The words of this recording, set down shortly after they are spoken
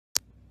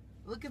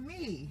Look at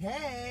me.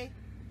 Hey.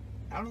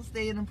 I don't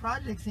stay in the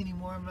projects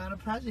anymore. I'm not a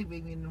project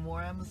baby anymore.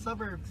 I'm a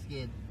suburbs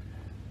kid.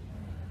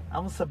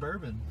 I'm a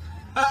suburban.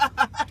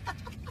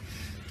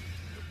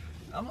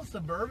 I'm a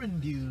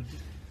suburban dude.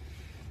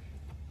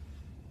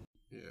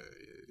 Yeah.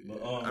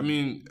 I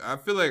mean, I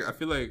feel like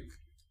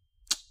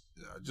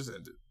just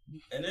end it.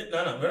 And then,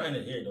 no, we're not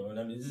ending here though.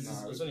 I mean,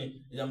 it's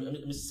only I'm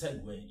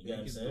segueing. You know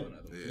what I'm saying?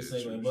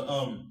 Segueing.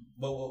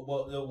 But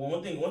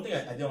one thing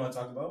I didn't want to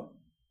talk about.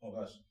 Oh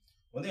gosh,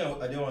 one thing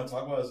I didn't want to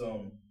talk about is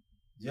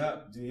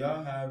do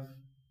y'all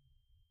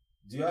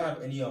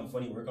have any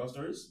funny workout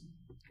stories?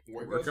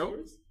 Workout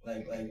stories?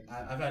 Like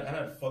I've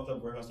had fucked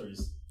up workout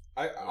stories.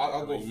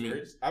 I'll go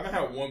first. I haven't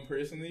had one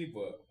personally,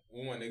 but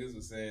one of my niggas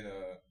was saying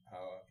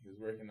how he was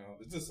working out.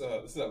 This is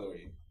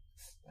Eloy.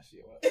 I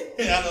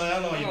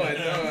know.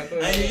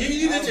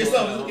 You did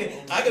yourself. It's okay.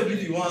 I can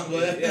believe you want,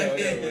 but yeah,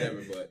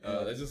 whatever.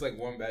 But it's just like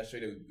one bad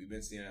straight that we've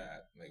been seeing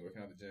at like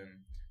working out at the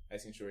gym. I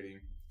seen Shorty.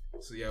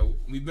 So yeah,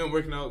 we've been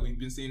working out. We've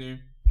been seeing her,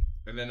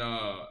 and then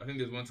I think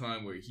there's one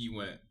time where he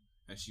went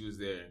and she was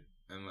there,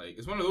 and like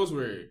it's one of those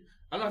where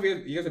I don't know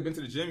if you guys have been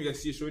to the gym. You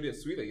guys see a Shorty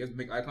that's sweet. Like you guys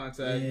make eye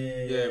contact.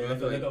 Yeah. But I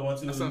feel like I want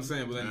to. That's what I'm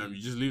saying. But then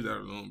you just leave that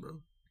alone, bro.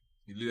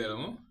 You leave that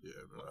alone? Yeah,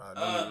 bro.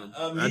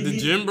 At the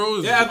gym, bro,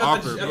 it's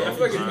awkward, bro. I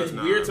feel like it's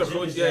weird to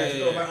approach. Yeah.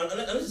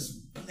 Unless it's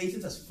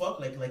blatant as fuck,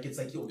 like it's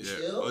like yo,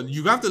 chill.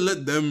 You have to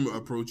let them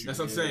approach you. That's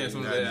what I'm saying.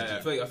 I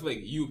feel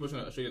like you pushing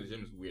a straight at the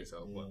gym is weird as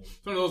hell. But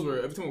it's one of those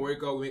where every time we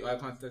work out, we make eye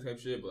contact type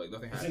shit, but like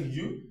nothing happens.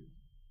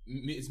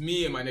 It's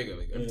me and my nigga.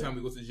 Like every time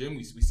we go to the gym,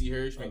 we see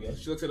her. She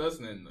looks at us,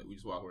 and then like, we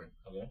just walk away.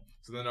 Okay.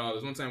 So then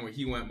there's one time where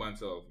he went by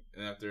himself,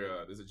 and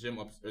after there's a gym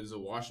there's a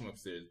washroom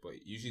upstairs, but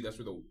usually that's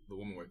where the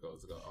women work out.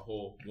 It's like a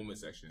whole woman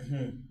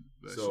section.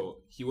 So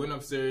he went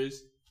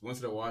upstairs, went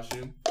to the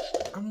washroom.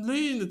 I'm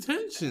laying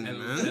attention,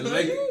 man.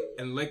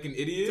 And like an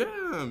idiot.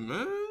 Damn,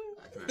 man.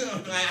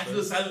 I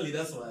feel silently.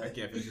 That's why I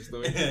can't finish the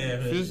story.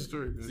 Finish the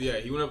story. So yeah,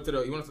 he went to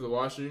the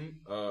washroom.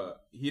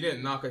 He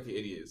didn't knock like an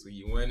idiot, so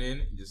he went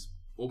in and just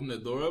opened the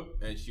door up,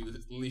 and she was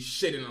literally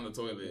shitting on the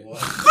toilet.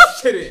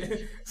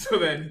 Shitting. So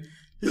then.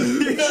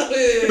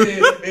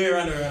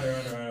 Run.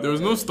 There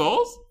was no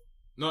stalls?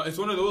 No, it's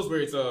one of those where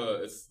it's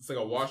like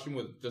a washroom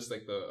with just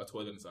like a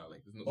toilet inside.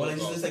 Like there's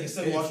no. It's like a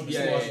single washroom.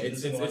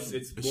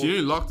 It's. She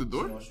didn't lock the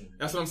door.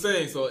 That's what I'm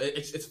saying. So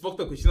it's fucked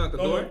up because she locked the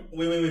door.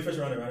 Wait. First,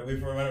 run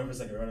for a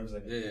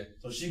second. Yeah.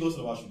 So she goes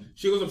to the washroom.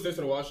 She goes upstairs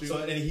to the washroom. So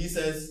and he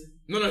says.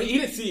 No, he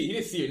didn't see it. He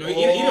didn't see her. No, he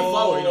didn't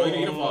follow her. He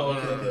didn't follow her.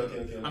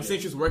 Okay. I'm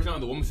saying she was working out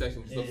in the women's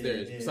section, which is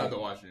upstairs, beside the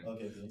washroom.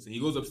 Okay. So he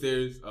goes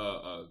upstairs,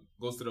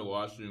 goes to the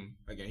washroom.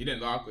 Again, he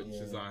didn't lock it. It's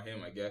just on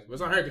him, I guess. But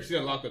it's on her because she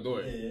didn't lock the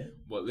door.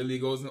 But Lily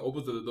goes and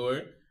opens the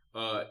door.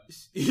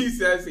 He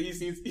says he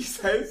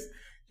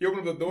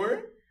opened the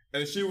door,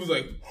 and she was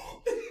like,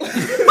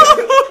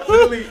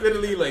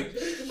 literally like,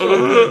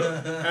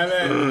 and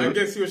then I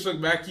guess he was shook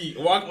back. He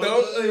walked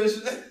out. Wait.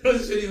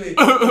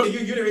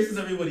 You're the racist,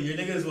 everybody. Your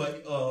nigga is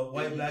what?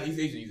 White, black. He's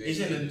Asian.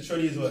 Asian, and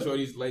Shorty is what?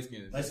 Shorty's light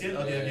skin. Light skin?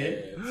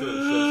 Okay.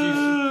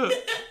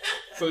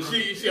 So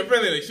she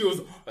apparently like she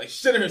was like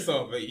shitting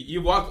herself. Like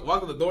you walked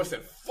to the door, and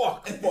said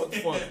fuck.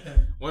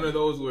 One of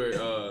those where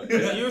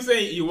you were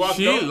saying you walked.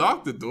 She didn't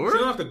lock the door. She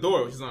didn't lock the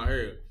door, which is not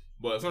her.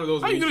 But it's one of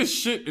those. How you gonna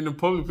shit in a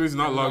public place and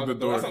not lock the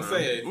door? That's what I'm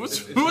saying. What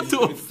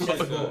the fuck?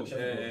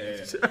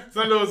 It's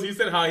one of those. He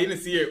said how he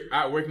didn't see her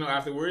out working out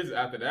afterwards.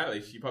 After that,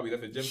 like she probably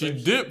left the gym. She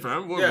dipped,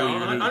 fam. Yeah,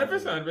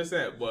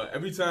 100%. But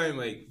every time,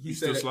 like he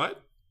said, still slide.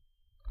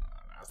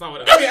 That's not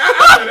what. I mean,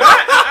 after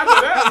that,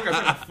 I think I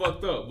kind of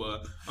fucked up.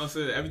 But I'm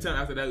saying every time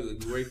after that,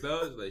 like, we worked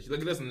out, like she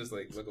look at us and just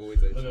like look away.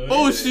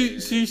 Oh, she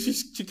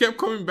kept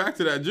coming back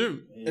to that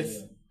gym.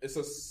 It's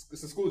a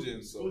school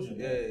gym. So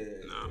yeah.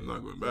 Nah, I'm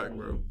not going back,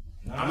 bro.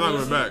 I'm not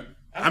going back.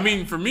 I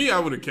mean, for me, I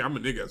wouldn't care. I'm a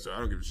nigga, so I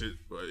don't give a shit.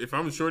 But if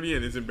I'm a shorty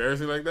and it's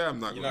embarrassing like that, I'm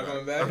not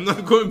going back. I'm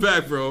not going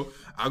back, bro.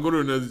 I'll go to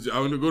another gym.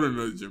 I'm gonna go to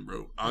another gym,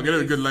 bro. I'll get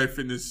a good Life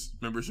Fitness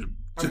membership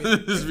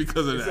just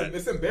because of that.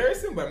 It's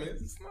embarrassing, but I mean,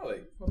 it's not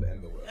the end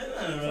of the world.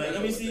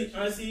 Let me see.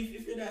 Honestly,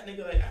 if you're that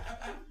nigga,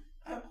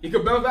 like, you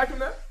can bounce back from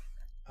that.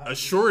 A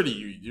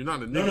shorty, you're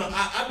not a nigga. No,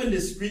 I've been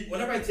discreet.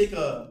 Whenever I take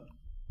a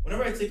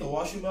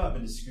washroom out, I've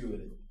been discreet with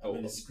it. I've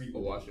been discreet. A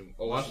washroom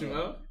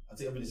out. I've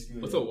been discreet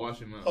with What's it. a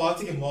washroom out? Oh, I'll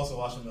take him also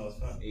washroom out.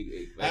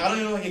 I don't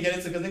even know if I can get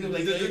into because niggas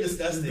like you're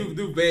disgusting.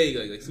 Do vague,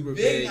 like super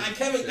vague. I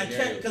can't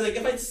because like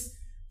if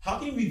how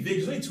can you be vague?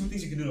 There's only two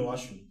things you can do in a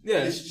washroom.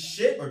 Yeah, it's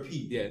shit or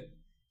pee. Yeah.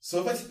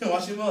 So if I take a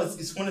washroom out,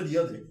 it's one or the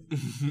other.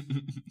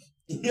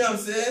 You know what I'm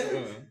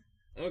saying?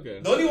 Okay.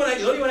 The only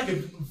one I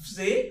can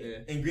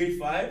say in grade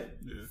 5.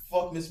 Yeah.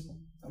 Fuck Miss.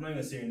 I'm not even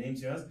gonna say her name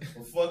to you,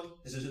 but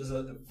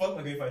fuck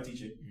my grade 5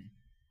 teacher.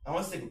 I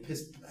want to take a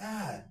piss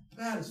bad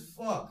as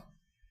fuck.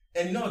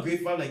 And you know, at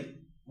grade 5, like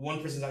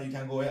one person's out, you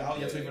can't go out.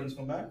 You have to wait for them to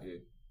come back. Yeah.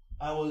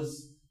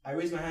 I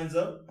raised my hands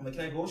up. I'm like,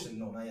 can I go? She said,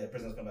 no, not yet.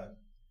 Person's come back.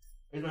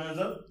 Raise my hands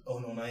up. Oh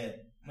no, not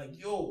yet. I'm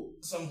like, yo.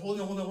 So I'm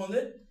holding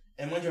it.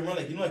 And mind you, I'm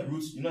running like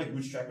roots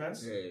track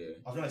pants. Yeah. I was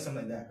running like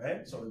something like that,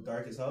 right? So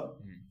dark as hell.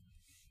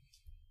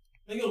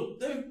 Like, yo,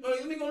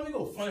 let me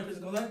go. Find a place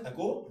to go back. I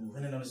go, I'm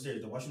running down the stairs.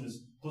 The washroom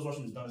is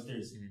down the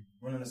stairs.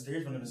 Running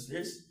down the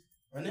stairs.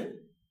 Running.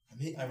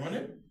 I run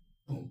in.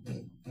 Boom.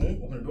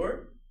 Open the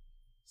door.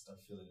 Start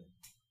feeling it.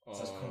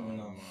 Starts coming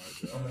out.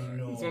 I'm like,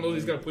 no. It's one of those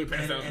he's got to play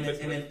pants out.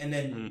 And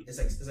then it's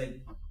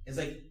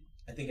like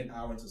I think an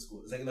hour into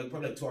school. It's like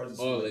probably like 2 hours into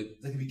school.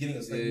 It's like the beginning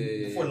of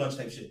before lunch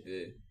type shit.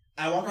 Yeah.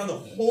 I walk around the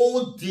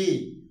whole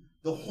day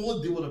with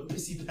a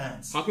pissy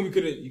pants. How come we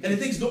couldn't? And the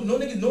thing is, no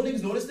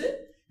niggas noticed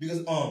it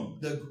because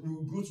the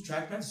group's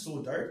track pants is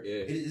so dark. Yeah.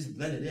 It is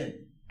blended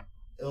in.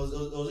 It was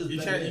just blended in.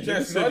 You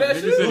can't smell that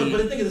shit. But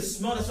the thing is, the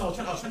smell. That's why I was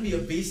trying to be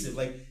evasive.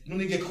 Like, you know,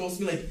 they get close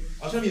to me. Like,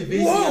 I was trying to be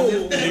evasive.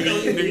 Whoa,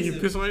 nigga, you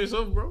piss on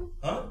yourself, bro?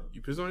 Huh?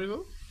 You piss on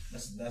yourself?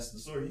 That's the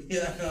story.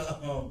 Yeah.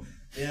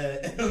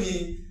 Yeah. I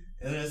mean,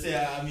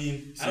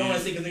 I don't want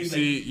to say because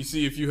you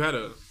see, if you had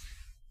a.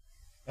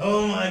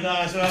 Oh my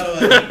gosh! My dad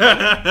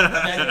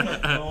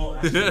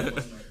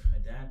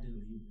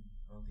didn't leave.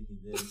 I don't think he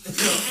did.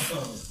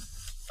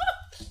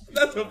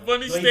 That's a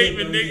funny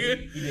statement,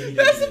 nigga.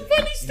 That's a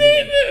funny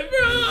statement, bro.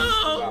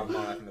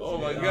 Oh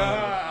my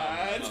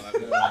god.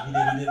 He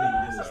did.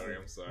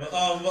 Sorry.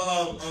 But what I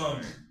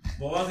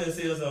was gonna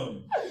say was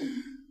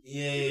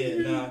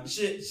nah,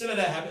 shit like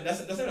that happened.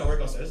 That's not a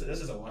workout story. That's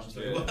just a watching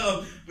story. But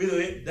by the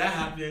way, that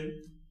happened.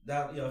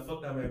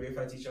 Fuck that, man. Grade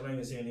 5 teacher. I'm not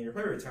even saying anything. You're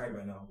probably retired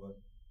by now, but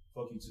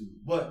fuck you too.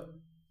 But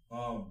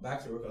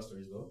back to workout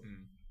stories though.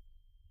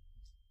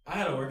 I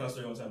had a workout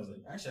story one time. I was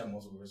like, actually, I have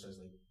multiple workout stories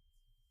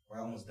where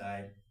I almost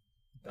died.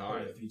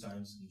 Died a few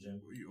times in the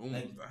gym. You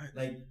almost died.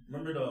 Like,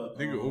 remember the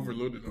nigga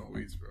overloaded on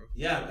weights, bro.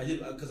 Yeah, I did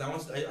because I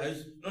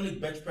only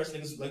bench press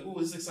niggas like, oh,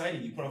 this is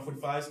exciting. You put on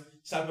 45s,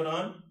 slap it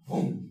on,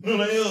 boom. I'm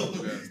like, yo,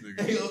 chill.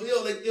 Yo,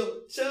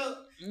 chill,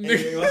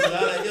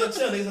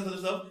 niggas have to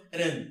stuff.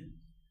 And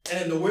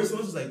then the worst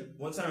one was like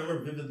one time I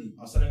remember vividly.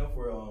 I was signing up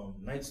for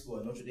night school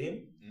at Notre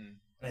Dame,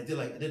 and I did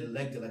a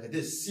leg day, like I did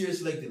a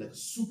serious leg day, like a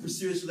super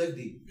serious leg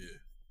day. Yeah,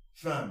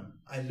 fam,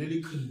 I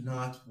literally could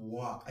not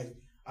walk.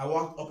 I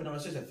walked up and down the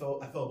stairs. I fell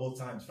both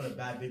times in front of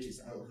bad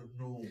bitches. I was like,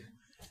 no.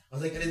 I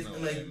was like, I just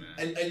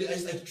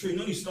like, you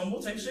know, you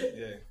stumble type shit.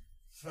 Yeah.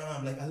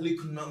 Fam, like I literally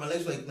could not. My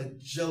legs were like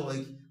gel,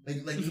 like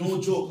no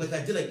joke. Like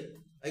I did like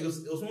it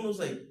was one of those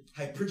like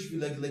hypertrophy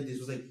leg days. It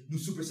was like do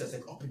supersets,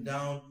 like up and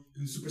down,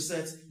 do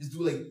supersets, just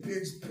do like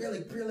bare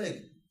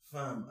leg.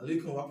 Fam, I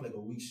literally couldn't walk for like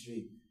a week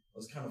straight. I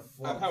was kind of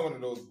fucked. I've had one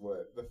of those,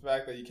 but the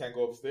fact that you can't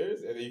go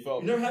upstairs and then you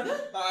felt. You never had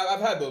that? I've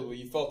had those, but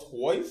you fell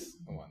twice.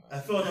 Come on. I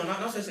felt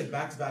not just like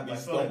back to back. But I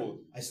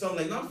felt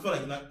like not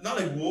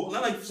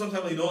like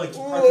sometimes like, you know, like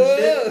cartoon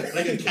shit,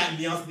 like a cat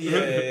meows in the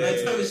air,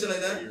 like type of shit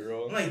like that.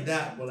 Not like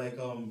that, but like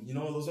you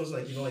know, those ones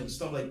like, you know, like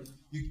stuff like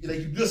you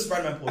do a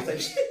Spider-Man pose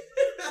like shit.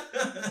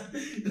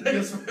 like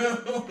a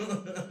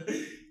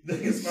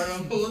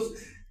Spider-Man pose,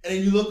 and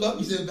then you look up,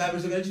 you see a bad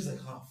bitch looking at you, she's like,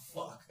 oh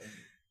fuck.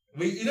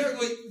 Wait,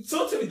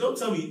 don't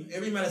tell me.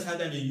 Every man has had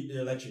that in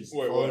their lectures.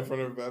 Wait, what, in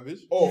front of a bad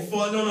bitch? Oh,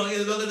 no,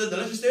 the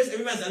lecture stairs.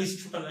 Every man's at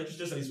least tripped on the lecture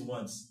stairs at least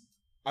once.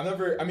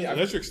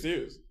 Electric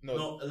stairs.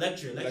 No,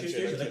 lecture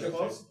stairs, electric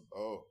halls.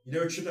 Oh, you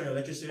never tripped on your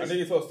lecture stairs? I think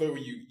you told a story where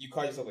you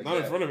caught yourself like not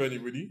that. In front of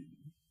anybody.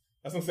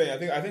 That's what I'm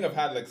saying. I think I've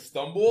had like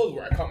stumbles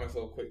where I caught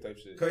myself quick type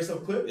shit. Caught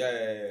yourself quick?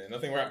 Yeah.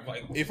 Nothing where I'm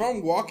like. If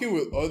I'm walking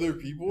with other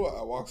people,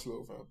 I walk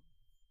slow, fam.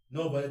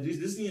 No, but this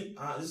is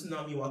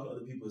not me walking with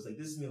other people. It's like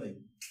this is me like.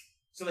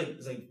 So like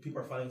it's like people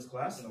are fighting in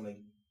class, and I'm like,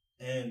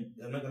 and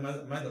I'm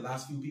not the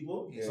last few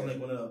people. Yeah. So I'm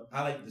like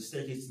I like the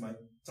staircase to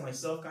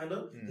myself kind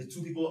of. There's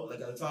two people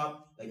like at the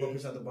top, like one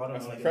person at the bottom.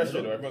 That's like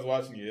pressure though. Everyone's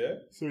watching you, yeah.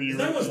 So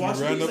everyone's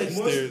watching you. Ran up like the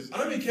stairs. I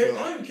don't even care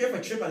if I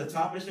trip at the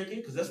top of the staircase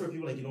because that's where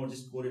people like, you know,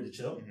 just go there to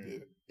chill.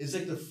 Yeah. It's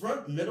like the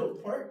front middle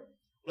part,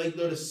 like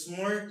they're the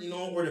smart, you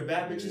know, where the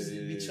bad bitches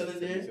be chilling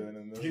there,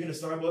 drinking the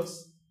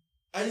Starbucks.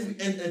 And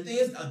the thing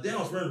is, then I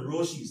was wearing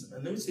Roshis,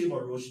 and let me tell you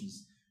about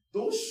Roshis.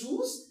 Those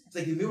shoes. It's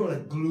like they were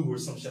like glue or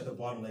some shit at the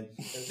bottom. Like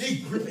they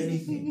grip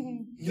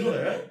anything. You know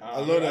that, right? I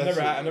love that.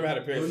 I never had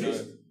a pair of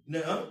shoes.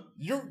 No.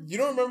 You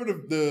don't remember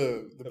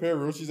the pair of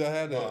Roshis I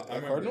had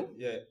at Cardinal?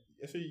 Yeah.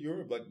 Actually, you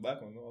were like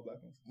black ones, all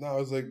black ones. No, it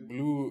was like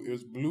blue. It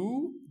was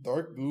blue,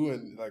 dark blue,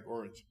 and like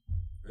orange.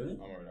 Really?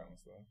 I remember that one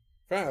still.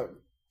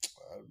 Fam,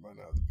 I might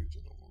not have the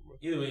picture no more. But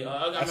either way,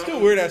 I still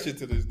wear that shit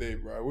to this day,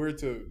 bro. I wear it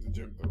to the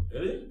gym though.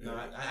 Really? No,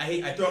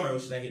 I throw out my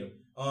Roshis. I hate them.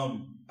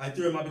 I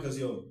threw them out because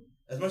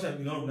as much as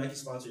Nike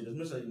sponsored,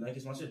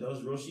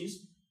 those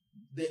Roshis,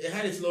 it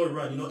had its lower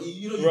run. Bro,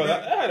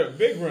 that had a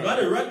big run.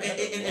 Not a run,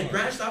 and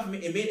branched off.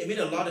 It made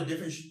a lot of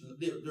different.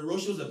 The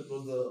Roshi was the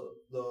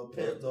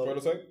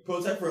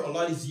prototype for a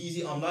lot of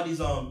these Yeezy, a lot of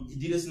these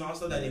Adidas and all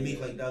stuff that they make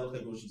like that look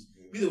like Roshis.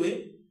 Either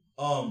way,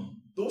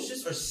 those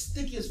shits are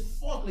sticky as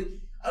fuck. Like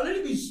I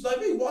literally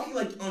be walking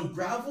like on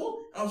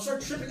gravel, and I'll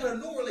start tripping out of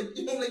nowhere, like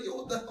like yo,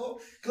 what the hell?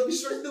 Cause I'll be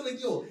starting to like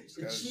yo, it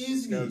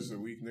cheesed me. This guy's a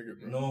weak nigga,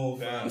 bro. No,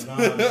 fam,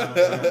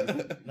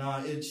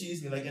 nah, it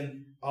cheesed me. Like,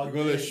 and you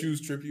gonna let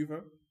shoes trip you,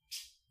 fam?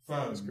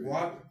 Fam,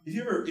 if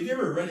you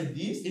ever run in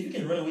these, if you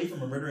can run away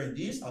from a murder in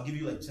these, I'll give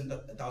you like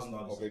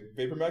 $1,000. Okay,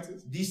 Vapor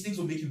Maxes? These things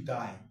will make you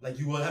die. Like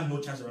you will have no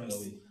chance of running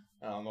away.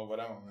 I don't know about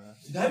that one, man.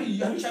 Have you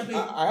tried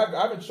playing? I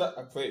haven't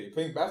tried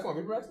playing basketball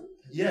on VaporMax?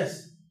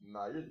 Yes.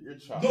 Nah, you're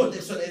trying. No,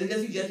 so they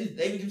even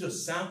give you a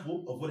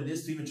sample of what it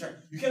is to even try.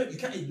 You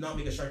can't not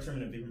make a sharp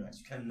turn in a VaporMax.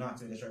 You cannot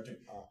make a sharp turn.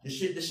 This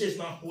shit is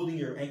not holding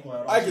your ankle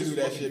at all. I can do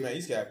that shit, man.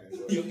 He's capping.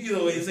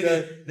 Either way, it's like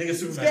a nigga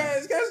Superman.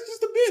 This guy's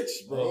just a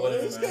bitch, bro.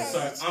 Whatever,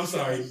 man. I'm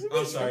sorry.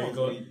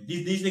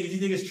 These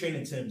niggas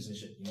training Timbs and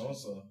shit, you know.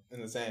 So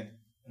in the sand.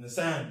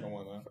 Come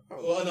on, man.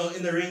 Well, no,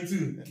 in the rain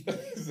too.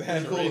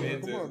 Sand,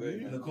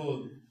 in the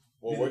cold.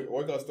 Well,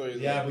 workout stories.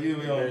 Yeah, but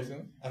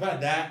I've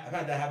had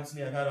that happen to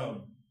me. I've had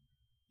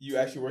You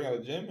actually working at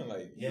the gym and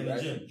like in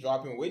the gym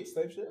dropping weights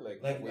type shit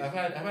like I've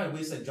had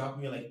weights like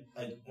dropping me like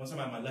one time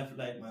at my left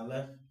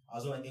I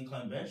was on like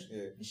incline bench.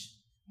 Yeah.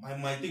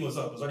 My thing was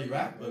up. It was already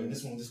wrapped, but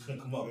this one just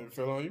couldn't come up. It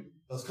fell on you?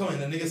 It was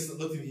coming. And the niggas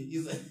looked at me.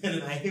 He's like, and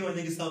then I hear when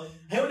niggas run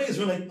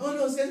like, oh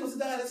no, this guy's supposed to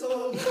die. That's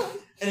all. And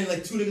then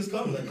like two niggas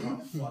come like,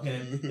 oh fuck.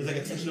 And there's like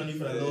a tension on you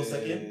for that little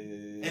second.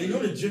 And you know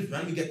the gym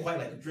randomly get quiet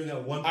like during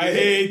that one. I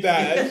hate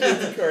that.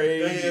 That's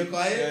crazy. When you get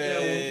quiet.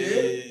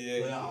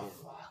 Yeah. Like, oh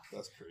fuck.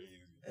 That's crazy.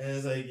 And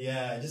it's like,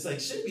 yeah, just like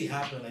shit be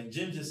happening. Like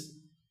gym just.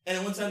 And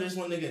then one time there's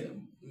one nigga.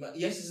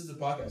 Yes, this is the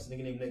podcast. A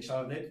nigga named Nick.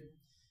 Shout out Nick.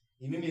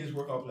 He made me this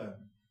workout plan.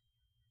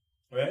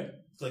 Right?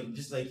 It's like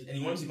just like, and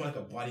he wanted to be like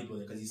a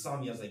bodybuilder because he saw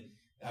me. I was like,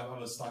 I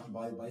have a stocky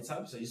body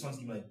type, so he just wants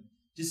to give me like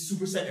just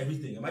superset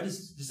everything. I might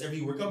just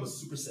every workout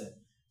was superset.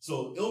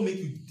 So it'll make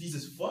you these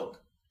as fuck.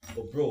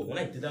 But bro, when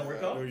I did that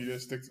workout, no, you didn't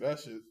stick to that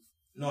shit.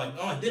 No, I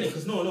didn't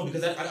because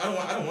because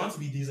I don't want to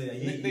be these like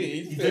he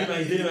did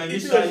man. You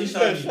shot.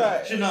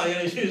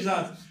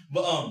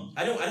 But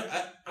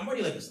I'm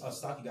already like a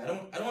stocky guy. I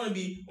don't want to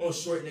be one of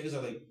those short niggas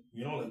that like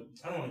I don't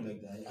want to be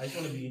like that. I just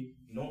want to be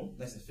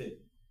nice and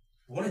fit.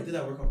 But when I did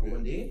that workout for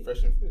one day,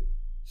 fresh and fit.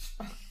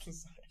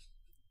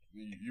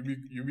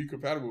 You be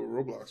compatible with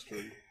Roblox,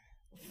 Trey.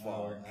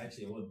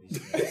 Actually, I would be.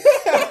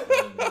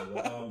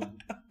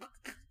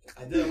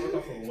 I did a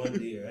workout for one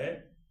day, right?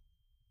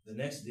 The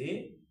next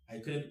day,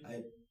 I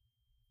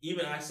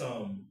even asked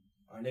our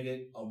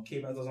nigga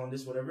K-Bands was on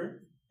this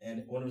whatever,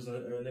 and one of his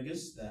other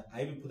niggas that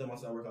I even put them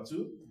onto that workout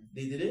too.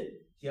 They did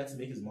it. He had to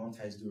make his mom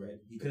ties do right.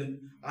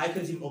 I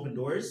couldn't even open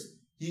doors.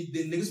 I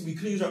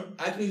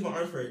couldn't use my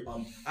arms for it.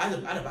 I had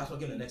a basketball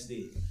game the next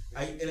day.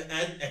 I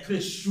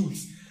couldn't shoot.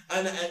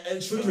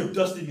 And shoots were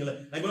dusting me.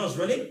 Like when I was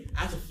running, I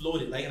had to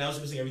float it. And I was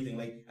missing everything.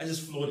 Like I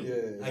just floated.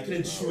 Yeah, I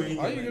couldn't shoot anything.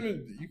 How are you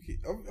gonna? You can,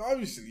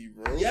 obviously,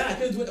 bro. Yeah, I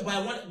couldn't do it.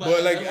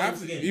 But like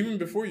after, even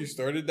before you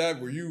started that,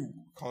 were you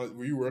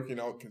working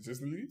out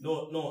consistently?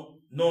 No.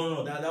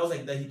 That was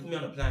like that. He put me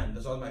on a plan.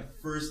 That was my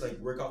first like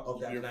workout of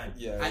that plan.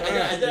 Yeah.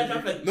 I did that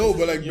plan like no,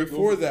 but like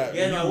before that,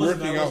 yeah, you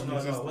working out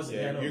consistently.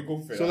 You're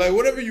going for so like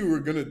whatever you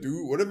were gonna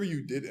do, whatever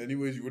you did,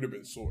 anyways, you would have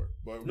been sore.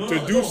 But to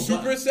do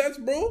supersets,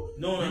 bro,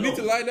 you need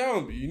to lie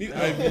down. You need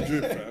IV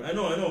drip, fam. I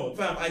know,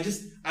 fam. I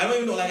don't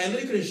even know. Like I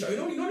literally couldn't shower. You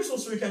know, you're so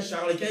sore you can't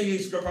shower. Like can't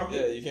even scrub properly.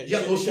 Yeah, you can't. You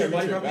can't go straight your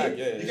body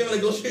properly. You can't like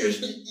go straight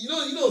your. You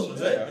know those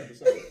ones, right?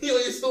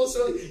 You're so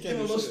sore. You can't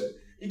go straight.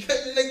 You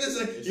can't like this.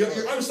 Like your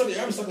arm stuck like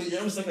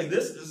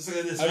this. It's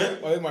like this. I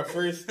think my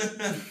first.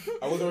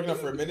 I wasn't working out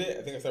for a minute.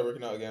 I think I started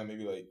working out again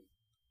maybe like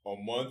a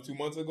month, 2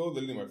 months ago.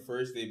 Literally my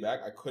first day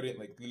back, I couldn't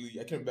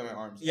bend my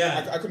arms.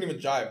 Yeah, I couldn't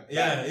even jive.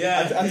 Yeah.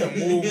 I had to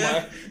move do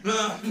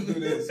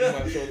this.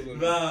 My shoulders.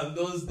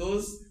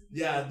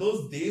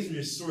 Those days when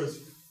you're sore as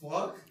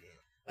fuck.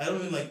 I don't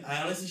even like.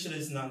 I honestly should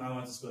have just not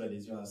went to school that day.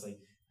 To be honest, like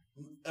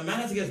a man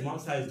had to get his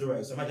mom's ties do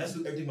right, so I might just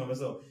do everything by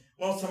myself.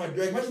 Mom's time I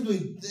drag. Imagine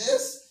doing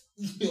this.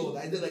 Yo,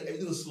 I did like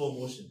everything was slow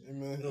motion. Hey,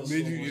 man, it'll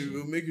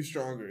make you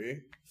stronger, eh?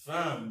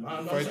 Fam,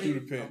 fight through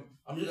the pain.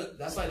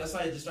 That's why I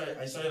started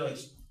like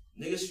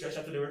niggas stretch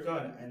after they work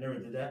out, and I never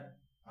did that.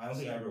 I don't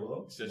think I ever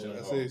will. I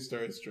say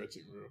start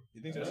stretching, bro.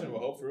 You think stretching will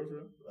help for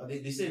real?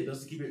 They say it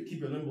does to keep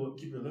your limbo. What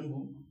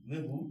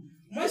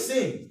am I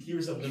saying? Keep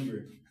yourself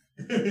limber.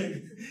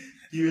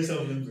 Keep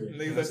yourself limber.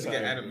 Niggas have to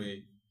get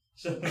anime.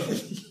 Shut up.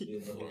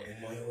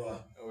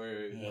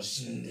 Wait.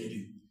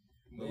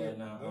 But yeah,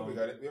 nah. We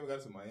haven't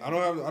got to Miami. I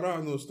don't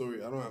have no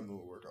story. I don't have no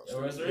workout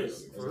story.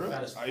 For real?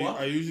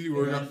 I usually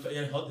work out.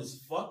 You're healthy as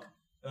fuck.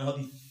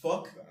 Unhealthy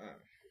fuck.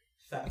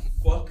 Fat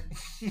fuck.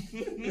 You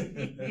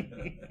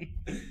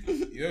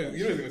don't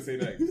even say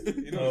that.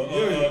 You don't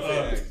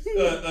even say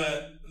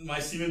that. My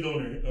semen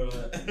donor or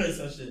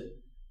some shit.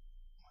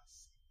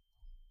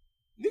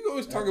 Nigga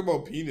always talk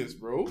about penis,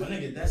 bro. But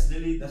nigga, that's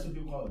what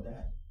people call a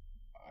dad.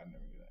 I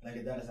never knew that. Like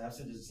a dad is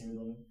absent, just a semen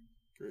donor.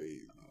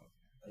 Great.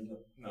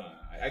 Nah,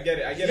 I get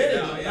it. I get it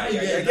now. I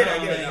get it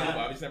now. But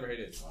I just never heard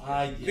it.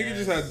 Nigga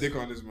just had dick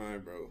on his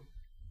mind, bro.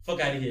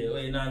 Fuck out of here.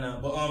 Wait, nah.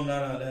 But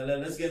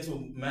let's get to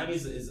Miami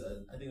is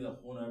I think the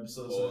whole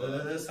episode. So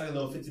let's talk a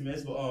little 15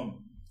 minutes. But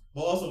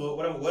also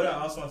what I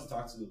also want to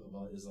talk to you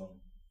about is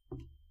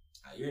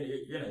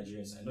you're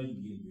Nigerian, so I know you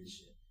be getting weird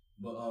shit.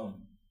 But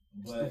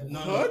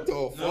What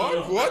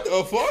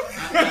the fuck?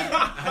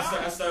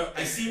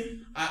 I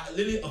see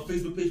literally a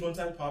Facebook page one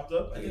time popped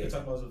up. I think I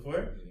talked about this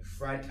before.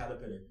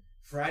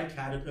 Fried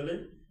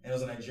caterpillar, and it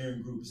was a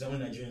Nigerian group. It's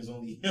only Nigerians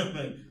only. I'm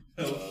like,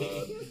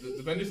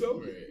 Defend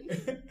yourself.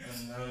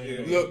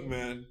 Look,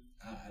 man.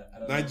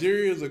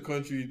 Nigeria is a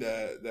country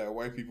that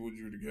white people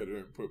drew together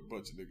and put a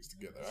bunch of niggas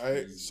together.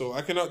 Alright, so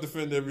I cannot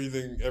defend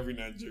everything every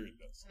Nigerian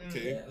does.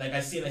 Okay, yeah, like I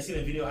seen a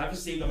video. I have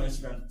saved on my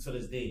Instagram to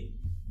this day.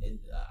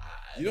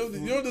 You know,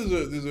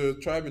 there's a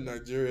tribe in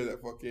Nigeria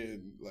that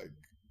fucking like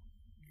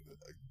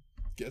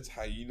gets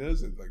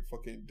hyenas and like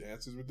fucking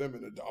dances with them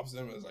and adopts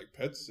them as like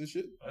pets and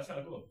shit. Oh, that's kind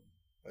of cool.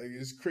 Like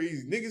it's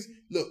crazy, niggas.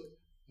 Look,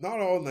 not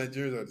all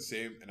Nigerians are the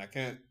same, and I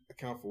can't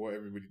account for what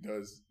everybody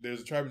does.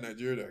 There's a tribe in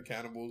Nigeria that are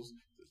cannibals.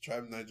 There's a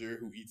tribe in Nigeria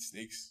who eat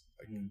snakes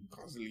like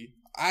constantly.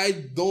 I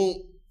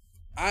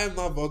am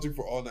not vouching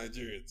for all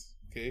Nigerians.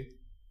 Okay,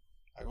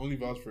 I only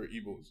vouch for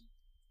Igbos.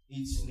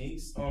 Eat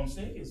snakes.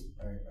 Snake is.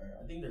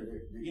 I think they're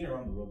eating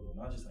around the world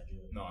though, not just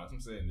Nigeria. No, that's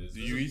what I'm saying.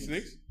 Do you eat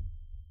snakes?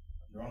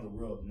 Around the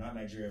world, not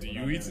Nigeria. Do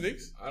you eat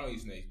snakes? I don't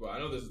eat snakes, but I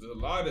know there's a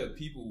lot of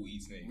people who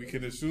eat snakes. We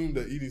can assume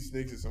that eating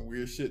snakes is some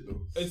weird shit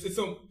though. It's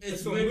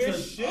some weird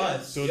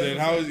shit. So then,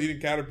 how is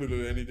eating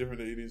caterpillar any different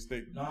than eating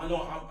snake? No,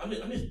 I'm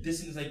just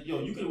dissing. It's like,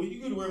 yo, you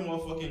could wear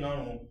motherfucking, I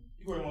don't know,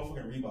 you could wear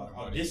motherfucking Reebok.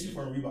 I'll diss you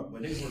for Reebok,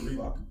 but niggas wear Reebok. You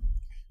know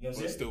what I'm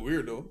saying? It's still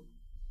weird though.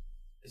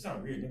 It's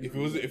not weird. If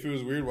it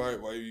was weird, why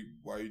are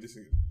you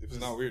dissing it? If it's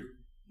not weird,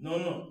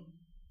 no,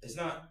 it's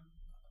not.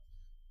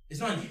 It's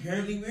not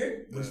inherently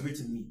weird, but it's weird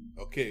to me.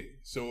 Okay,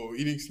 so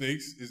eating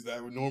snakes, is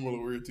that normal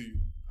or weird to you?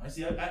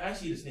 Honestly, I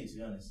actually eat a snake, to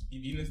be honest.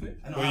 You eating a snake?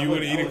 But you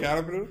wouldn't eat a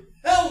caterpillar?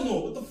 Hell no!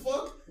 What the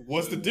fuck?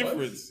 What's the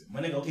difference?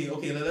 My nigga, okay,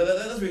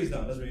 let's raise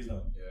down.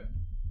 Yeah.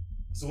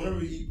 So whenever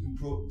we eat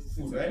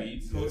food, right?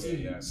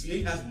 Protein,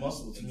 snake has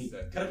muscle to me.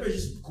 Caterpillar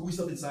is just gooey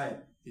stuff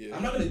inside. Yeah.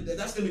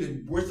 That's gonna be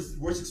the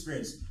worst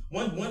experience.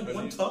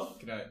 One tough.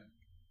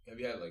 Have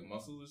you had like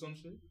mussels or some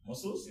shit?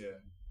 Mussels? Yeah.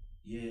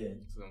 Yeah.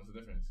 So what's the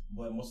difference?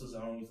 But mussels I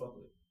don't really fuck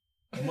with.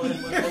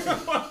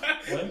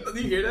 What?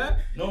 Did you hear that?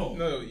 No.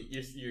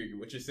 You're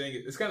what you're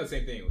saying. It's kind of the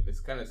same thing. It's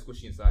kind of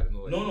squishy inside.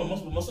 No.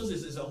 Mussels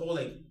is a whole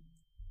like.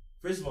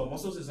 First of all,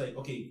 mussels is like,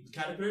 okay,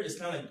 caterpillar is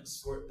kind of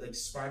like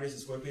spiders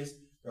and scorpions.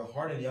 They're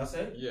hard on the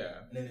outside.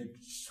 Yeah. And then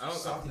I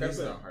don't know. Caterpillars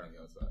aren't hard on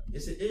the outside.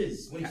 Yes, it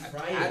is. When you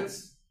fry it.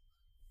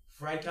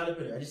 Fried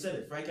caterpillar. I just said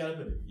it. Fried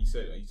caterpillar. You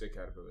said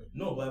caterpillar.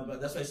 No,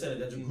 but that's why I said it.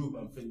 That's a group.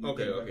 I'm fitting.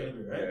 Okay.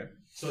 Caterpillar, right? Yeah.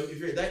 So if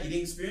you're that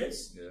eating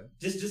experience,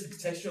 just the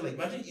texture, like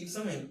imagine eating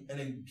something and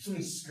then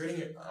something skirting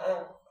your.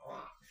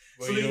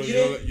 Well, so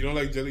you don't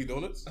like jelly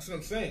donuts? That's what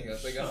I'm saying.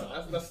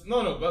 That's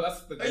no, but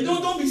that's the. Hey,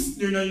 don't be.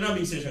 You're not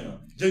being serious right now.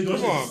 Jelly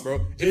donuts. Come on,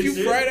 bro. If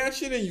you fry that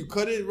shit and you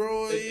cut it,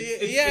 bro,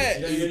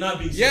 you're not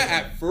being serious. Yeah,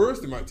 at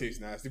first it might taste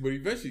nasty, but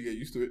eventually you get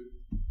used to it.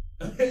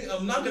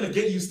 I'm not gonna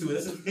get used to it.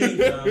 That's the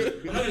thing.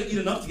 I'm not gonna eat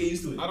enough to get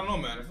used to it. I don't know,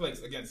 man. I feel like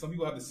again, some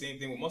people have the same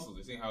thing with mussels.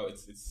 They're saying how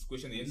it's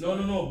squishing the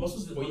inside. No.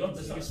 Mussels,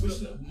 it's not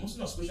squishing. Mussels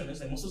not squishing the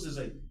inside. Mussels is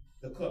like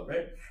the cup,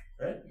 right?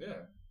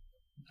 Yeah.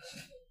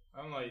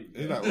 I'm like,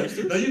 isn't that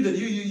oysters? No, you.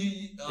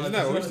 Isn't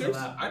that oysters?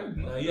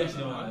 No, you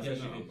actually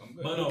don't.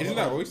 But no, isn't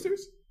that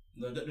oysters?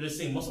 No, they're the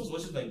same. Mussels,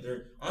 oysters, like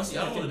they're honestly,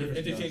 I don't know the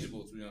difference.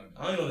 Interchangeable, to be honest.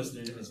 I don't know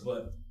the difference,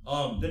 but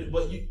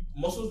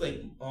mussels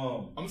like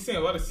I'm saying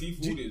a lot of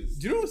seafood is.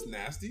 Do you know what's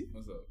nasty?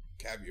 What's up?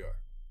 Caviar.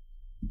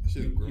 That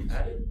shit is gross. You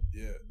had it?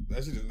 Yeah,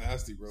 that shit is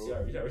nasty, bro. See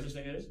how rich this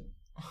nigga is? You know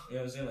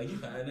what I'm saying?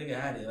 Like, that nigga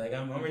had it. Like,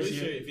 I'm pretty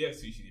sure if you have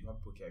sushi, you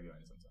probably put caviar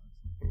in it sometimes.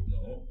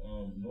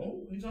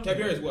 No.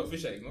 Caviar is what?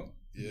 Fish eggs, no?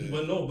 Yeah.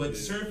 But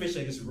certain fish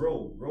eggs is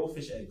raw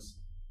fish eggs.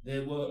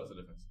 What's the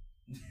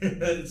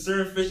difference?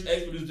 Certain fish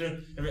eggs produce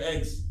different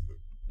eggs.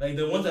 Like,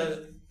 the ones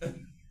that...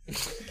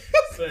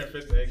 certain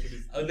fish eggs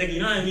produce... nigga, you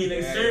know what I mean?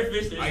 Like, certain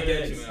fish I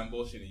get you, man. I'm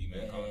bullshitting you,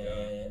 man. Calm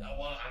down.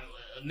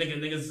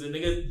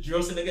 Nigga,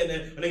 drills a nigga, and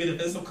then a nigga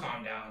defends him,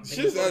 calm down.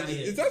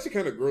 It's actually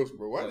kind of gross,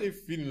 bro. Why are they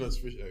feeding us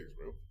fish eggs,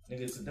 bro?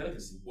 Nigga, it's a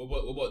delicacy. What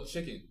about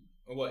chicken?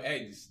 What about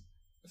eggs?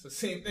 It's the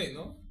same thing,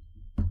 no?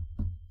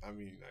 I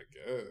mean, I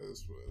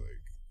guess, but like...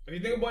 If you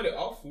think about it,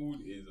 all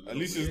food is at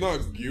least it's not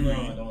gooey.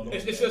 No.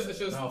 It's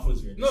just all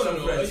food's weird. No.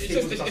 It's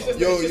just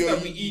that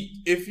we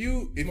eat.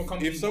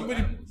 If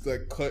somebody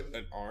like cut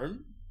an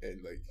arm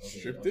and like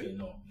stripped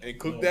it and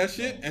cooked that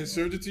shit and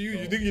served it to you,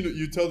 you think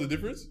you tell the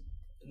difference?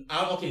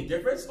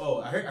 Difference? Oh,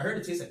 I heard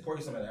it tastes like pork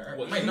or something like that.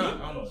 Well, might not.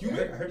 I don't know.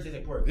 Human? I heard it tastes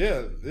like pork.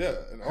 Yeah,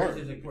 an arm.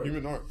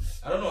 Human arm.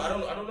 I don't know. I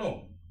don't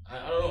know. I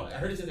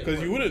heard it tastes like pork.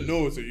 Because you wouldn't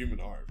know it's a human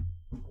arm.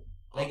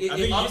 Like, I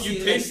think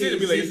you taste it and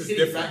be like, this is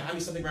different. Have me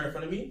something right in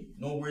front of me,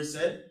 no word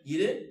said,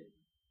 eat it.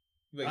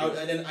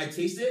 And then I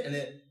taste it, and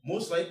then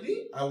most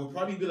likely, I would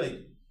probably be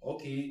like,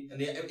 okay.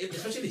 And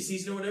especially if they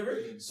season or whatever,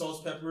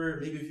 salt, pepper,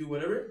 maybe a few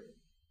whatever,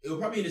 it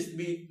would probably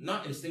be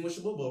not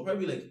indistinguishable, but it would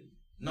probably be like,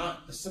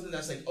 not something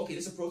that's like, okay,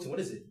 this is a protein, what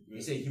is it?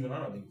 You say human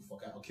arm, I'm like,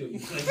 fuck, I'll kill you.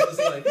 Like, you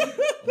know, like,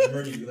 I'll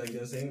murder you, like, you know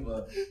what I'm saying?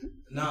 But,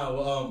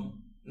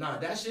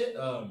 that shit,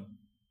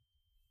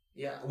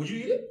 yeah, would you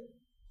eat it?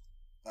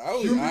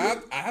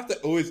 I have to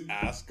always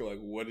ask, like,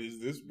 what is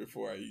this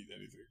before I eat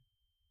anything.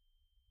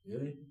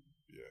 Really?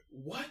 Yeah.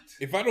 What?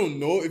 If I don't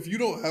know, if you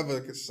don't have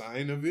like a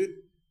sign of it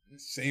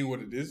saying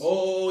what it is.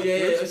 Oh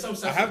yeah.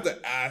 I have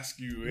to ask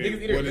you.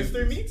 Niggas eat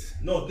their meat?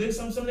 No, then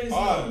some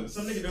niggas.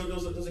 Some niggas. There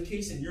was a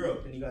case in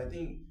Europe, and I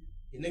think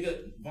The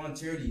nigga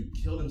voluntarily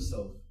killed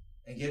himself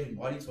and gave his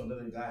body to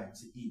another guy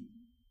to eat.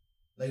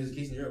 Like there's a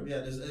case in Europe.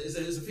 Yeah, it's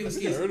a famous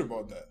case. I heard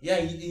about that. Yeah,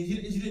 he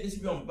did an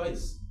interview on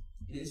Vice.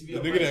 The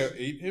nigga that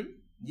ate him?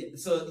 Yeah,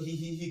 so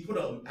he put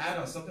an ad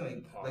on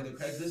something like a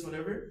Craigslist,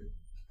 whatever.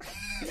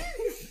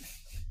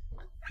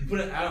 He put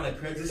an ad on like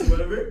Craigslist or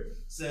whatever,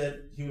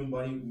 said human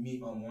body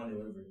meat unwanted,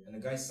 whatever. And the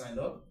guy signed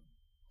up,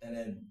 and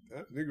then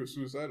that nigga was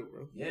suicidal,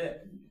 bro. Yeah,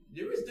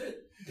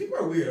 people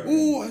are weird.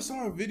 Ooh, I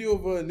saw a video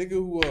of a nigga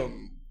who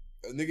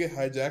a nigga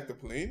hijacked a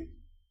plane.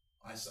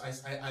 I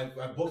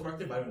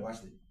bookmarked it, but I haven't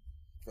watched it.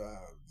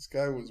 This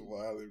guy was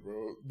wild,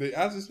 bro. They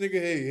asked this nigga,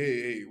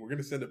 hey, we're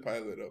gonna send a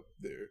pilot up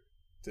there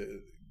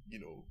to,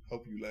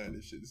 help you land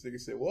and shit. This nigga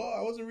said, well,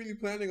 I wasn't really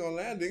planning on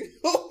landing.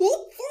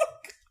 Oh,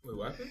 fuck. Wait,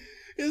 what happened?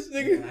 This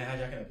nigga.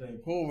 Hijacking a plane.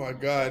 Oh my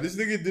god. This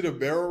nigga did a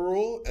barrel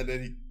roll and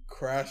then he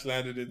crash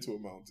landed into a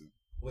mountain.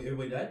 Wait,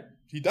 everybody died?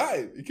 He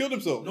died. He killed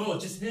himself. No,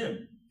 just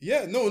him.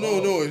 Yeah, no.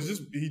 It's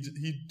just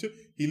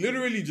he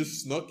literally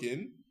just snuck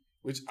in,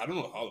 which I don't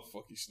know how the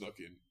fuck he snuck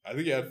in. I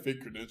think he had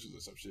fake credentials or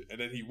some shit. And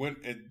then he went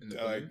and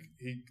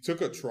he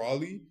took a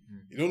trolley.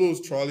 You know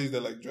those trolleys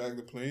that like drag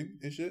the plane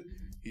and shit?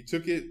 He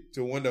took it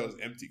to one that was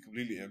empty,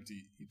 completely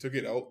empty. He took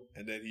it out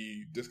and then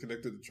he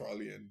disconnected the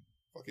trolley and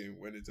fucking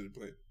went into the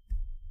plane.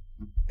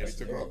 And he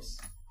took off.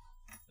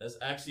 That's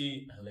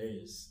actually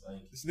hilarious.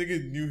 Like this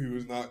nigga knew he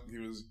was.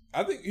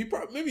 I think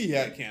maybe he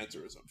had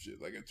cancer or some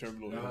shit, like a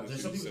terminal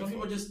illness.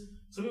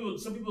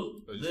 Some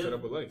people live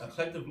a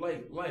collective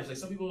life. Like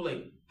some people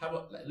have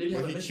a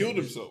mission. He killed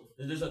himself.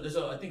 There's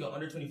I think an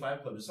under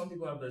 25 club. Some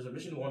people there's a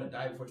mission to want to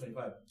die before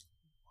 25.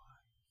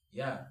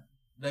 Yeah,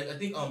 like I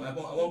think at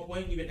one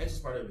point even X is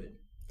part of it.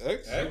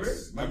 X?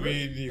 I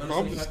mean, he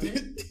accomplished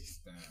it.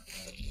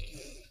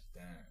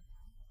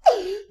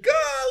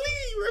 Golly,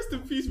 rest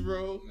in peace,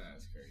 bro. Nah,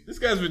 that's crazy. This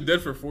guy's been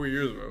dead for 4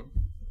 years, bro.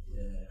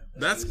 Yeah,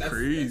 that's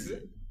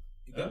crazy.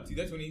 You got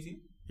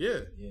 2018? Yeah. I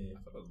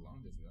thought it was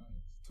longer, to be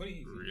honest.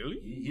 2018. Really?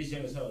 He's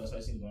young as hell. That's why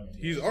I seen longer.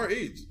 He's our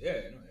age.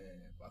 Yeah.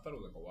 But I thought it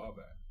was like a while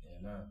back.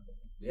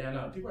 Yeah,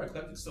 nah. People are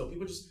eclectic still. Some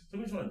people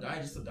just want to die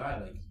just to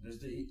die. Like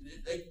there's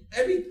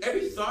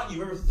every thought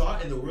you've ever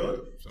thought in the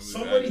world,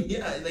 somebody you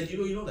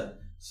know that.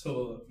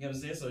 So you know what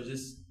I'm saying. So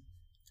just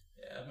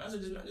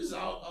man, just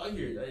out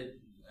here.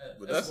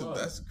 But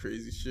that's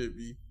crazy shit,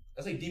 B.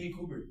 That's like DB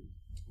Cooper.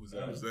 Who's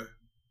that?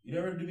 You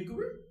never heard of DB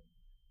Cooper?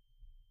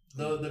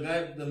 The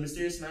guy, the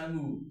mysterious man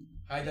who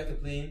hijacked a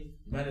plane,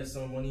 demanded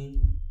some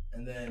money,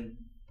 and then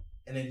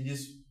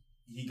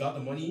he got the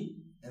money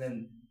and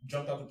then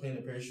jumped out the plane in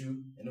a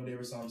parachute, and nobody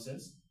ever saw him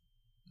since.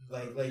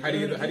 Like how do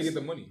you get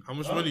the money? How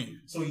much money?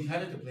 So he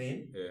hijacked a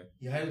plane. Yeah.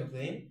 He hijacked a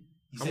plane.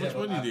 How much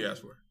money did he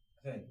ask for?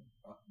 I think.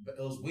 But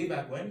it was way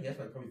back when. He asked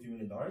for probably $3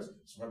 million.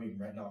 So probably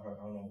right now, I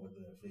don't know what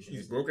the inflation is.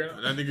 He's broke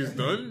out. That nigga's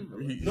done.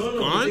 No.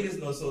 The thing is,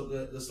 no. So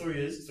the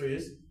story is,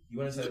 he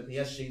went inside. He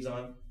has shades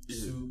on,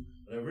 suit,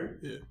 whatever.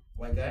 Yeah.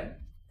 White guy,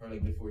 probably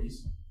like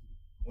mid-40s.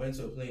 Went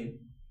into a plane.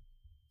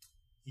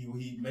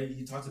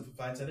 He talked to the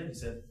flight attendant. He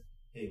said,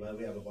 "Hey, by the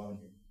way, I have a bomb in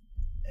here."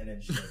 And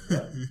then she's like,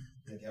 "What?"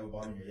 He's like, "I have a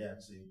bomb in here." Yeah.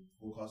 So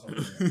we'll call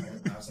something.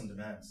 I have some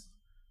demands.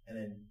 And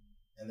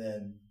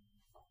then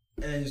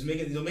he's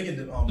making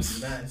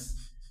demands.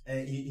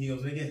 And he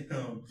was making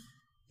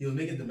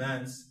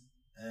demands,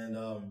 and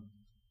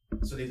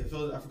so they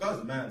fulfilled. I forgot his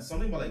demands.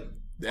 Something about like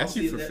they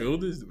actually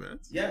fulfilled his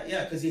demands. Yeah,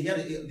 because they said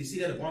he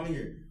had a bomb in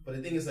here. But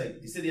the thing is,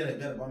 like, they said he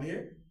had a bomb in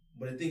here.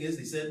 But the thing is,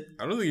 they said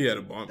I don't think he had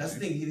a bomb. That's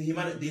the thing. He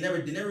might. They never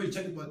really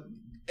checked it. But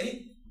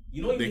they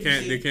can't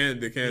see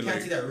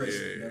that risk.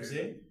 You know what I'm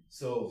saying?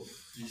 So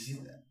you see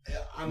that.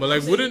 But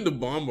like, wouldn't the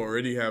bomb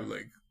already have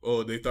like?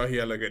 Oh, they thought he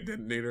had like a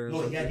detonator.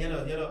 No, he had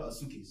a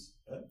suitcase.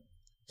 Right?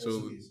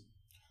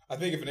 I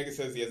think if a nigga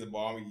says he has a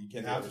bomb, you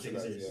can't have to take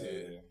it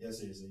seriously. Yeah,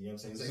 seriously. You know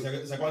what I'm saying?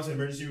 It's like going to an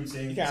emergency room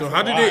saying. So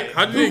how did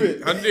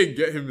they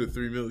get him to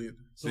 $3 million?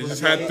 So they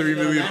just had $3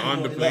 million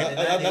on the plane.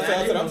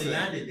 That's what I'm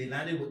saying. They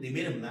landed. They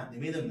made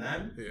them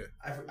land. Yeah.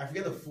 I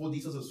forget the full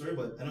details of the story,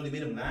 but I know they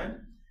made him land.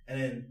 And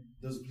then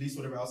there was police,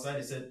 whatever, outside.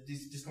 They said,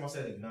 "Just come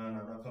outside." Like, no, I'm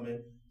not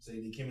coming. So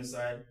they came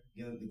inside,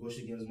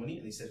 negotiated, gave his money,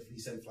 and he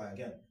said fly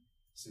again.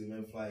 So the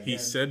men fly again. He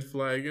said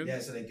fly again? Yeah,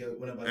 so they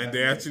went up. And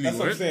they actually went? That's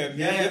what I'm saying.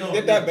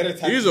 Yeah. That better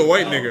time. He's a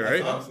white nigga,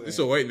 right? It's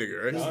a white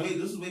nigga, right? This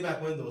was way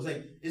back when, though. It's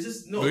like, is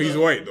this... No, he's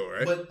white, though,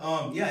 right? But,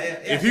 yeah.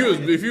 If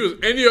he was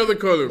any other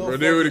color, bro,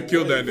 they would have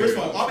killed that nigga. First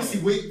of all, obviously,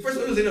 he was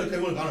in they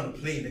would have gone on a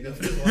plane, nigga.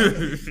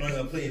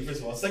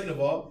 First of all. Second of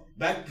all,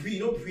 pre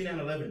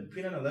 9/11,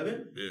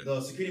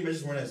 the security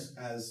measures weren't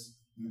as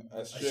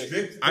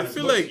strict. I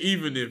feel like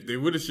even if they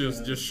would have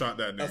just shot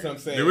that nigga, that's what I'm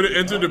saying. They would have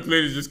entered the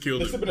plane and just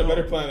killed him. This would have been a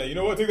better plan. You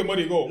know what? Take the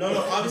money, go. No.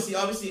 Obviously,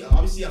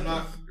 I'm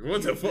not.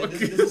 What the fuck?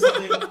 This is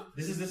something.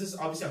 This is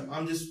obviously.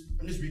 I'm just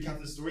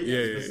recounting the story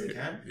as best as I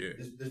can. Yeah.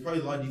 There's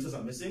probably a lot of details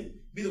I'm missing.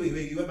 Either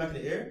way, he went back in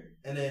the air,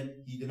 and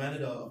then he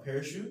demanded a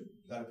parachute.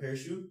 He got a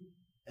parachute,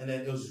 and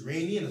then it was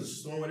rainy and it was a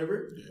storm,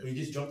 whatever. Yeah. But he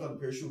just jumped out the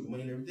parachute with the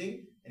money and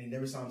everything, and he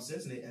never saw him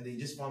since. And they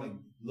just found like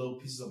little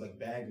pieces of like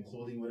bag and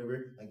clothing,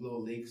 whatever, like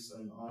little lakes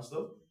and all that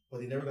stuff. but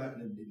they never got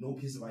no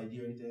piece of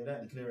ID or anything like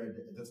that. They could never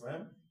identify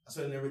him. That's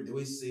why they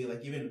always say,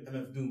 like, even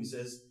MF Doom, he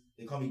says,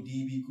 they call me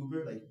DB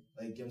Cooper, like,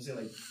 you know what I'm saying,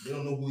 like, they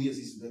don't know who he is.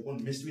 He's like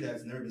one mystery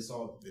that's never been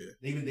solved. Yeah.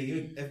 They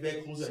even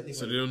FBI closed it, I think.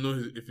 So like, they don't know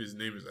if his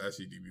name is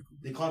actually DB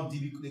Cooper. They call him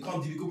DB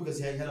Cooper because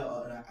he had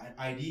an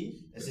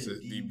ID that said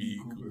DB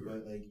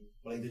Cooper.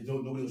 But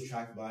nobody was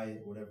tracked by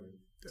it or whatever.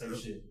 Type of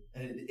shit.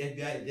 And the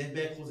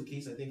FBI closed the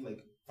case, I think,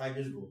 like 5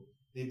 years ago.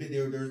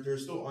 They're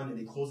still on it.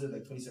 They closed it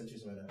like 2017 or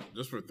something like that.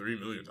 Just for $3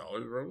 million,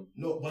 bro?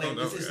 No, but like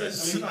I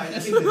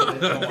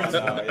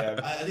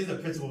think the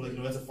principle, like,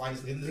 that's a fine.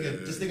 This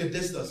nigga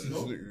dissed us, you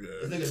know.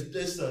 This nigga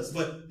dissed us.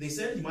 But they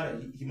said he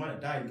might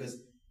have died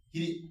because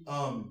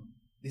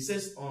they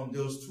says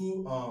there was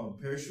 2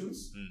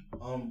 parachutes,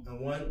 and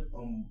one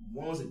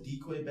was a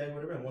decoy bag,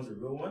 whatever, and one was a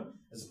real one.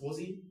 And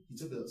supposedly he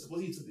took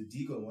the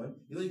decoy one.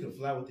 You know, you can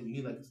fly with it. You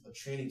need like a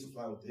training to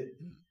fly with it.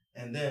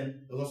 And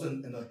then it was also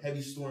in a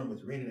heavy storm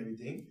with rain and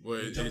everything.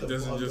 Well, it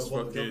doesn't just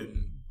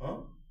fucking.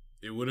 Huh?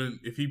 It wouldn't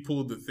if he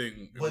pulled the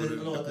thing. But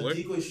a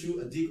decoy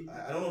shoot,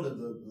 I don't know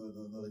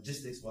the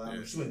logistics, but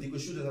I'm sure a decoy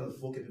shoot doesn't have the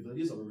full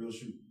capabilities of a real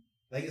shoot.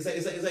 Like it's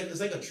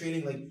like a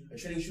training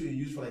shoot you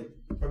use for like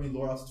probably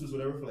lower altitudes,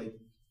 whatever, for like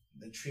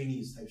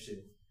trainees type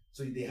shit.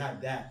 So they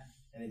had that,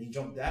 and then he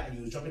jumped that, and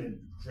he was jumping in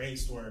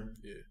rainstorm.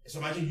 Yeah. So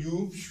imagine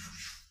you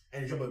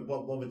and you jump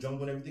above a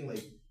jungle and everything,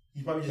 like.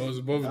 He probably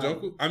just above the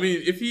jungle. I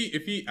mean, if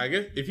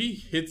he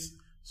hits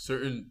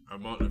certain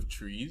amount of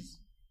trees,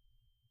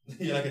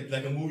 yeah,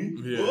 like a movie.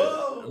 Yeah,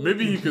 whoa!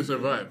 Maybe he could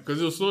survive because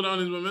it'll slow down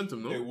his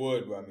momentum. No, it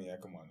would. But I mean,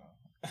 come on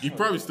now. He'd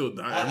probably still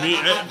die. I mean,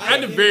 at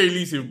the very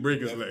least, he'll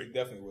break his leg.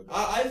 Definitely would.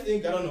 I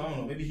don't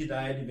know. Maybe he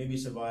died. Maybe he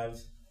survived.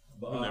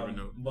 But, we'll never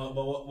know. But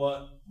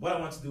what I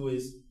want to do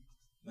is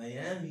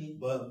Miami.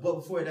 But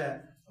before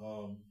that,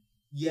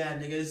 yeah,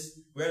 niggas,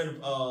 we're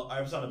in our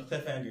episode on the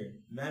cliffhanger.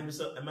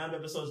 Amount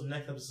of episodes,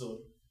 next episode.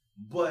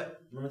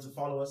 But remember to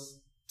follow us,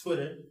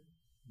 Twitter,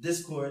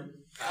 Discord.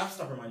 I'll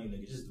stop reminding you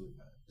niggas. Just do it,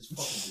 man. Just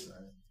fucking do it,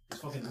 man.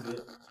 Just fucking do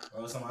it.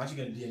 Or else I'm actually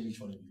gonna DM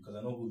each one of you because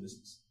I know who this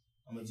is.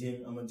 I'm a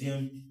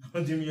DM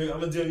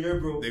your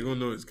bro. They gonna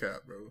know it's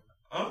Cap, bro.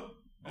 Huh?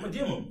 I'm gonna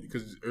DM him.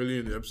 Because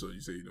earlier in the episode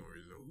you say you don't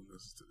really know who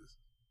listens to this.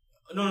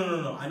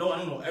 No. I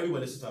don't know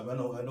everyone listens to it, but I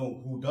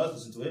know who does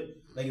listen to it.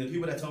 Like the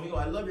people that tell me,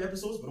 I love your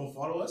episodes, but don't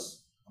follow us.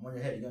 I'm on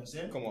your head, you know what I'm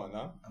saying? Come on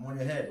now. I'm on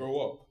your head. Grow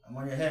up. I'm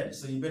on your head.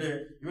 So you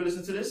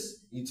listen to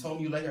this, you tell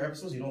me you like our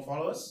episodes, you don't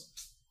follow us.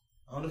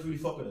 I don't know if you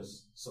really fuck with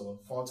us.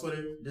 So follow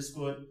Twitter,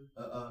 Discord,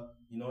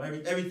 you know,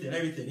 everything,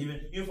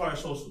 even follow our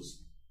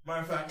socials.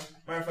 Matter of fact,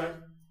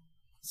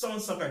 someone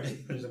suck our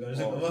dick.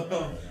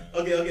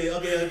 Okay.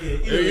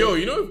 Hey, yo,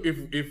 you know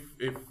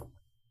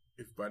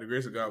if by the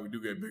grace of God we do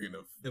get big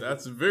enough,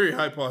 that's a very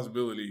high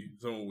possibility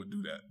someone would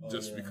do that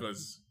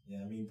because.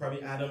 Yeah, I mean,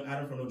 probably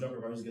Adam from No Jumper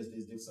probably just gets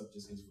his dick sucked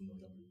just because from No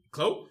Jumper.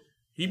 Chloe?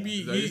 He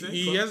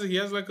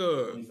has like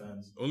a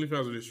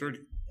OnlyFans with his shorty.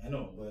 I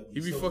know, but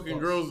he be fucking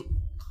girls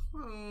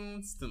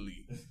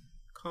constantly.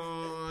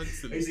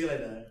 You see like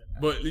that.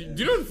 But do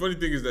you know the funny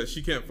thing is that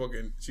she can't fuck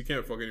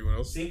anyone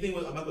else? Same thing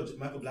with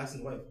Michael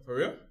Blackson's wife. For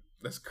real?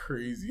 That's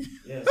crazy.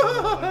 Yeah, so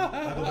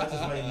Michael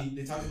Blackson's wife.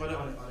 They talked about it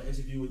on an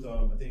interview with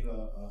I think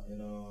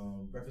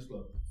in Breakfast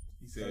Club.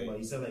 He said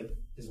like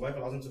his wife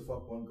allows him to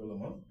fuck one girl a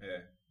month. Yeah.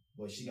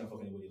 But she can't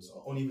fuck anybody else.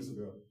 Only if it's a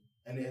girl.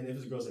 And if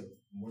it's a girl, it's like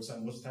most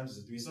of the times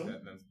it's a threesome. Yeah,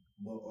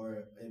 but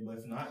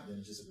if not, then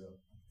it's just a girl.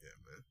 Yeah,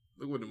 man.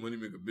 Look what the money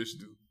make a bitch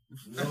do.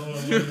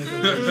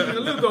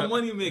 Look what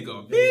money make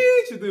a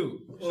bitch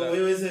do. What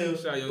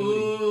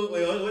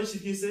did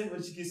she say?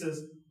 What did she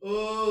says?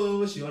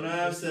 Oh, she wanna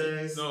have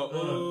sex.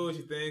 No,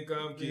 she think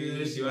I'm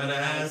cute. She wanna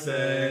have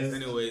sex.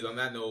 Anyways, on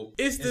that note,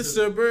 it's the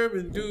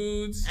suburban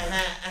dudes.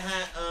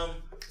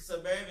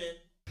 Suburban.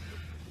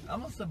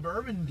 I'm a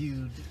suburban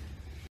dude.